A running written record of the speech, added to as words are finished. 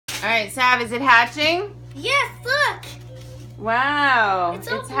Alright, Sav, is it hatching? Yes, look. Wow. It's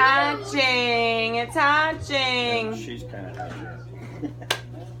hatching. It's hatching. She's kind of hatching.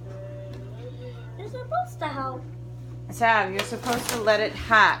 You're supposed to help. Sav, you're supposed to let it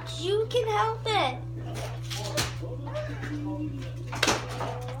hatch. You can help it.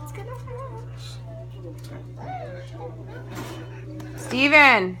 It's gonna hatch.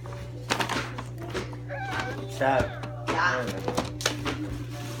 Steven. Sav. Yeah.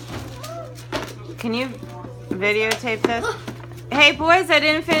 Can you videotape this? Hey boys, I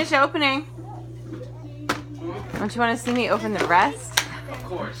didn't finish opening. Don't you want to see me open the rest? Of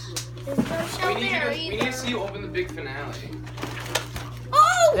course. There's no shell there We need to see you open the big finale.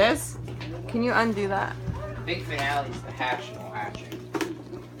 Oh! This? Can you undo that? The big finale is the hatchimal hatching.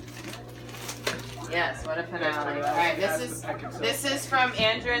 Yes, what a finale. Alright, this is from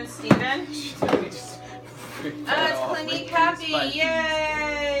Andrew and Steven. Oh, it's Clinique Copy!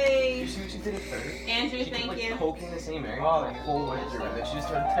 Yay! You see what she did at first? Andrew, thank you. Poking the same area for the whole winter, and then she just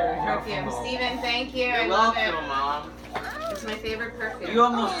started tearing it out from Perfume. the hole. Steven, thank you. I You're love welcome, it. Mom. It's my favorite perfume. You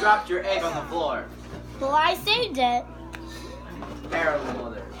almost dropped your egg on the floor. Well, I saved it. Terrible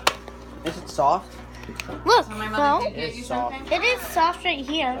mother. Is it soft? Look, So my mother did no. get you It's soft. something? It is soft right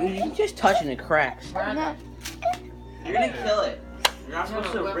here. You just touch and it cracks. No. You're gonna kill it. You're not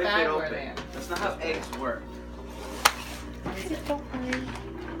supposed to what rip bag it were open. they in? That's not how eggs work. Don't worry.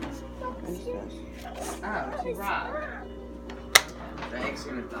 Oh, too raw. The egg's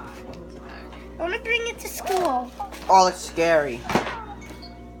gonna die. I want to bring it to school. Oh, it's scary.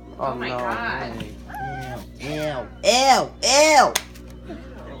 Oh my God. Ew, ew, ew, ew.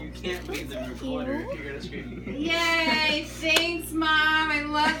 You can't leave the recorder if you're gonna scream. Yay! Thanks, Mom. I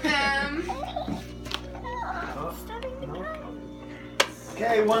love them.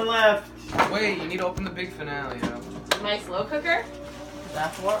 Okay, one left. Wait, you need to open the big finale, yo. My slow cooker?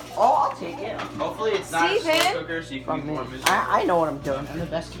 That's what. Oh, I'll take it. Hopefully it's not a Steven? slow cooker so you can be more miserable. I know what I'm doing. I'm the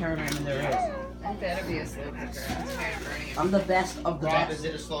best cameraman there is. I better be a slow cooker. I'm tired of burning it. I'm the best of the Rob, best. is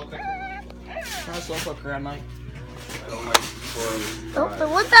it a slow cooker? It's not a slow cooker, I'm like. I don't like spoilers. Oh, it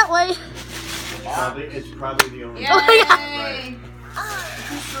went that way. It's probably the only Yay! Oh,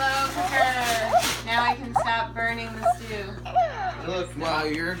 It's a slow cooker. Now I can stop burning the stew. Look, Wow,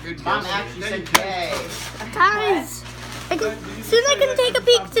 you're a good Mom guesser. actually said yay. Guys, soon I can take a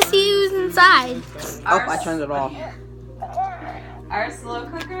peek to see who's inside. Oh, I turned it off. Our slow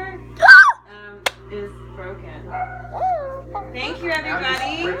cooker is broken. Thank you, Now just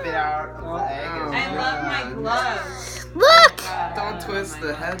everybody. rip it out of the egg. I love my gloves. Look! Don't twist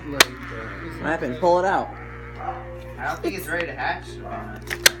the head like that. What happened? Pull it out. I don't think it's ready to hatch, Savannah. I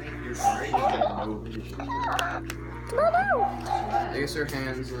think you're ready. No, no. I guess her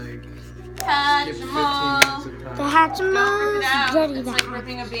hands like skip 15 Hatchimal. minutes of The time. Don't rip hatchimal it is out. ready It's to like hatch.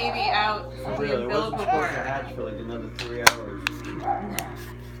 ripping a baby out from the Really, it wasn't umbilical supposed to cord. hatch for like another 3 hours.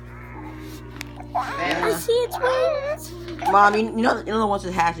 I see its wings. Mom, you know the ones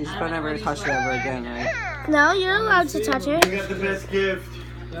that hatches, you're never to touch it ever again, right? No, you're allowed to touch it. You got the best gift.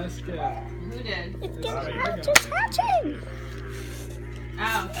 Who did? It's just hatching.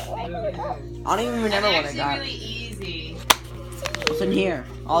 Oh, thank you. I don't even remember what I That's got. actually really easy. What's in here?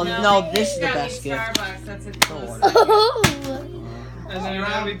 Oh, No, no, this is the got me best gift. Starbucks. That's a close. Oh. And then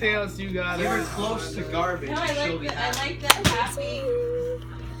everything else you got. You're close to garbage. No, I like the happy.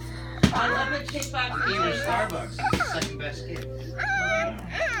 I love the chick box. Even Starbucks is the second best gift.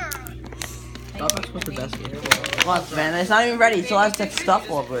 Starbucks was the best gift. Look, man, it's not even ready. It still has that stuff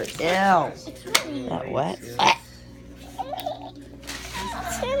over it. Ew. That wet?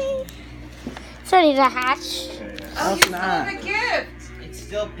 It's ready to hatch. Oh, you It's still not. have a gift. It's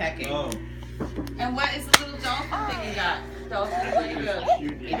still pecking. Oh. And what is the little dolphin thing you got? Dolphin, where you go?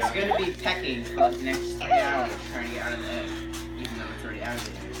 It's gonna be pecking for like the next 3 hours trying to get out of the egg, even though it's already out of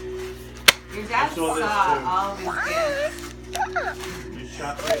the egg. Your dad saw this saw too. all of his gifts. You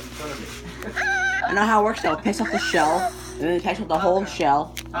shot right in front of me. I know how it works though. It picks up the shell, and then it takes out the whole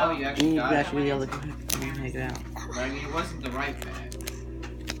shell, Oh, you and actually you got can it. actually be able to take it out. But I mean, it wasn't the right bag.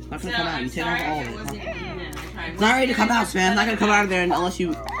 It's not So gonna come out. I'm You take sorry off all if it of wasn't it. even in. I tried. It's not ready to come out, man. It's not gonna come out of there unless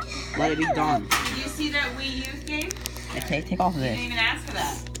you let it be done. Did you see that Wii U game? Take off of You didn't this. even ask for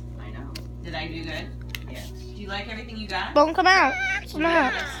that. I know. Did I do good? Yes. Do you like everything you got? Won't come out. It's Do you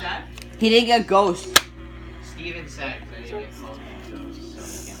have not. enough stuff? He didn't get ghost. Steven said that it gets most of those, so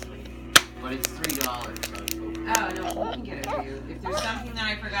I can't wait. But it's $3, so it's okay. Oh, no, we can get it for you. If there's something that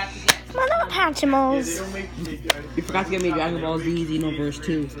I forgot to get. Come on out, Yeah, they hatchimals. don't make. You forgot to give me Dragon Ball Z Xenoverse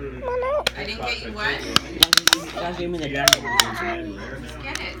 2. Come on out. I didn't get you what? You guys gave me the Dragon Ball Z. Just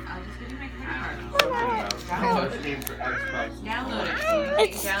get it. I'll just give you my credit card. First game for Xbox. Download it.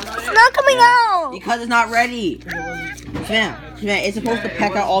 It's Download it. not coming out. Because it's not ready. Savannah, it's supposed to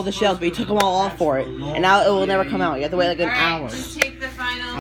peck out all the shells, but you took them all off for it. And now it will never come out. You have to wait like an Alright, hour. just take the final